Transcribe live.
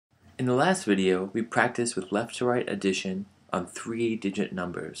In the last video, we practiced with left to right addition on 3-digit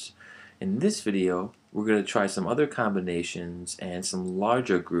numbers. In this video, we're going to try some other combinations and some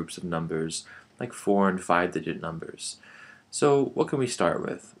larger groups of numbers like 4 and 5-digit numbers. So what can we start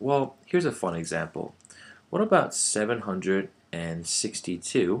with? Well, here's a fun example. What about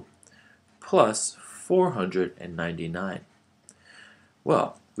 762 plus 499?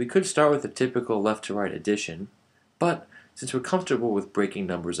 Well, we could start with a typical left to right addition, but since we're comfortable with breaking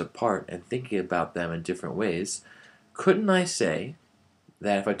numbers apart and thinking about them in different ways, couldn't I say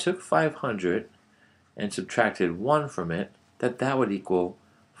that if I took 500 and subtracted 1 from it, that would equal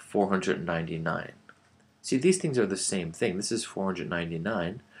 499? See, these things are the same thing. This is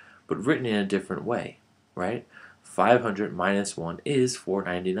 499, but written in a different way, right? 500 minus 1 is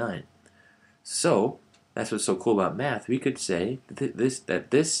 499. So, that's what's so cool about math. We could say that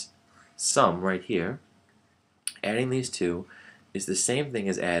this sum right here, adding these two, is the same thing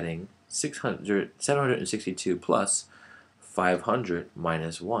as adding 762 plus 500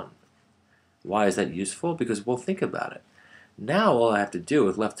 minus 1. Why is that useful? Because we'll think about it. Now all I have to do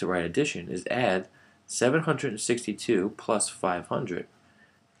with left to right addition is add 762 plus 500.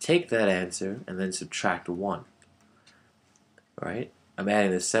 Take that answer and then subtract 1. Right? I'm adding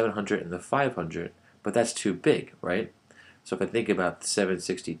the 700 and the 500, but that's too big, right? So if I think about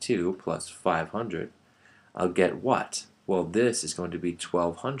 762 plus 500, I'll get what? Well, this is going to be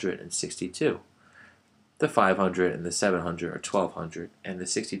 1262. The 500 and the 700 are 1200, and the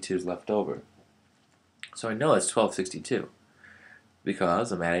 62 is left over. So I know it's 1262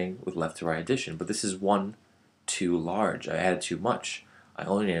 because I'm adding with left to right addition, but this is one too large. I added too much. I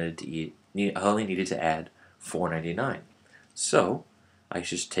only needed to add 499. So I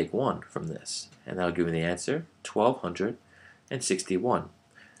should just take 1 from this, and that'll give me the answer, 1261.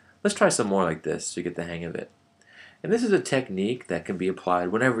 Let's try some more like this so you get the hang of it. And this is a technique that can be applied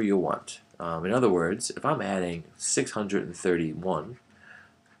whenever you want. In other words, if I'm adding 631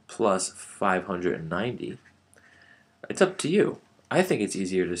 plus 590, it's up to you. I think it's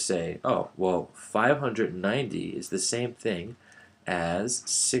easier to say, oh, well, 590 is the same thing as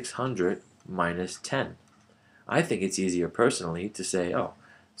 600 minus 10. I think it's easier personally to say, oh,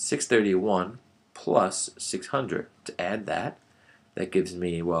 631 plus 600. To add that gives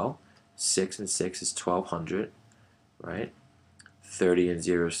me, well, 6 and 6 is 1200, right? 30 and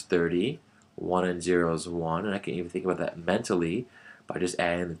 0 is 30, 1 and 0 is 1, and I can even think about that mentally by just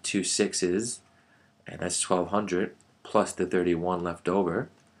adding the two 6's, and that's 1200, plus the 31 left over.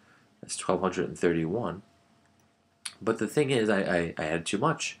 That's 1231. But the thing is, I added too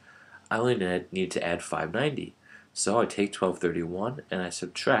much. I only need to add 590. So I take 1231 and I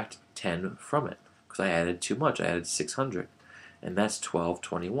subtract 10 from it because I added too much. I added 600, and that's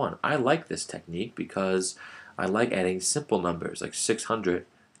 1221. I like this technique because I like adding simple numbers like 600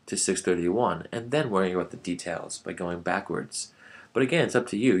 to 631 and then worrying about the details by going backwards. But again, it's up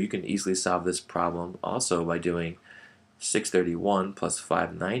to you. You can easily solve this problem also by doing 631 plus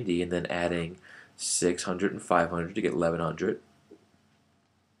 590 and then adding 600 and 500 to get 1100,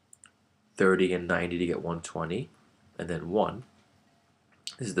 30 and 90 to get 120, and then 1.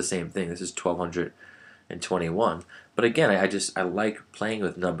 This is the same thing. This is 1221. But again, I like playing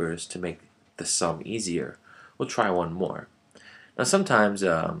with numbers to make the sum easier. We'll try one more. Now sometimes,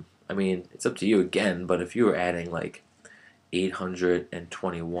 I mean, it's up to you again, but if you were adding like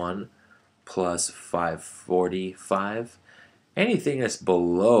 821 plus 545, anything that's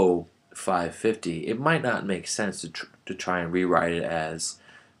below 550, it might not make sense to try and rewrite it as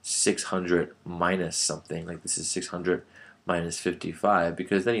 600 minus something, like this is 600 minus 55,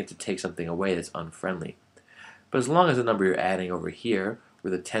 because then you have to take something away that's unfriendly. But as long as the number you're adding over here, where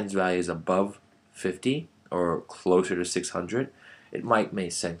the tens value is above 50, or closer to 600, it might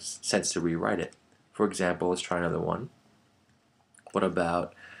make sense to rewrite it. For example, let's try another one. What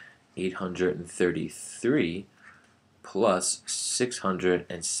about 833 plus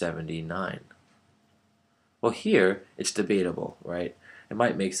 679? Well, here it's debatable, right? It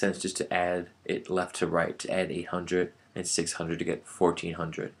might make sense just to add it left to right, to add 800 and 600 to get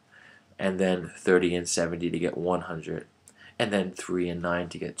 1400, and then 30 and 70 to get 100, and then 3 and 9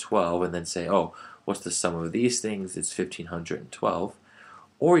 to get 12, and then say, oh, what's the sum of these things? It's 1512.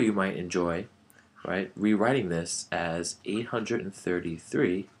 Or you might enjoy, right, rewriting this as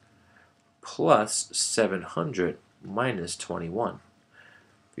 833 plus 700 minus 21,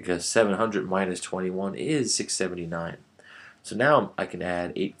 because 700 minus 21 is 679. So now I can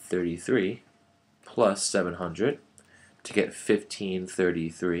add 833 plus 700 to get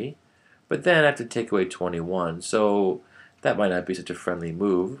 1533, but then I have to take away 21, so that might not be such a friendly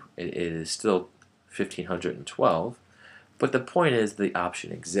move. It is still 1512, But the point is the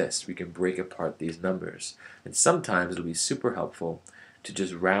option exists. We can break apart these numbers. And sometimes it'll be super helpful to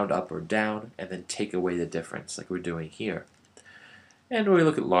just round up or down and then take away the difference like we're doing here. And when we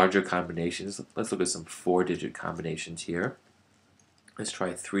look at larger combinations, let's look at some 4-digit combinations here. Let's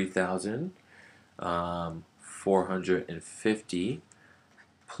try 3,450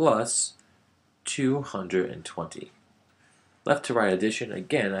 plus 220. Left to right addition,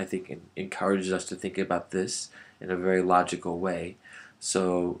 again, I think encourages us to think about this in a very logical way.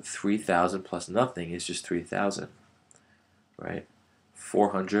 So 3,000 plus nothing is just 3,000, right?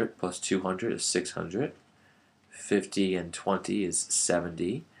 400 plus 200 is 600. 50 and 20 is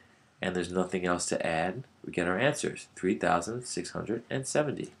 70. And there's nothing else to add. We get our answers,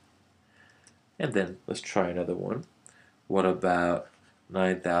 3,670. And then let's try another one. What about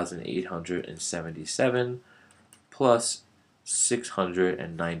 9,877 plus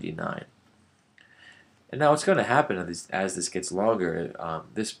 699? And now what's going to happen as this gets longer,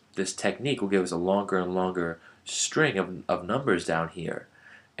 this technique will give us a longer and longer string of numbers down here.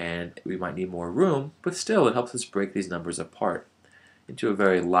 And we might need more room, but still it helps us break these numbers apart into a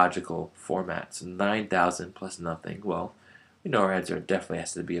very logical format. So 9,000 plus nothing, well, we know our answer definitely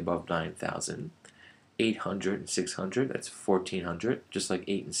has to be above 9,000. 800 and 600, that's 1,400, just like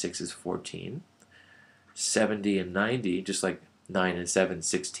 8 and 6 is 14. 70 and 90, just like 9 and 7,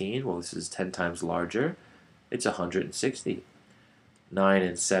 16. Well, this is 10 times larger. It's 160. 9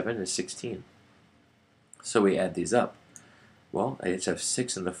 and 7 is 16. So we add these up. Well, I just have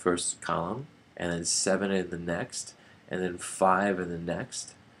 6 in the first column, and then 7 in the next, and then 5 in the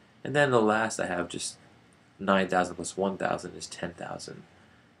next. And then the last I have just 9,000 plus 1,000 is 10,000.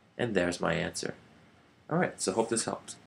 And there's my answer. Alright, so hope this helps.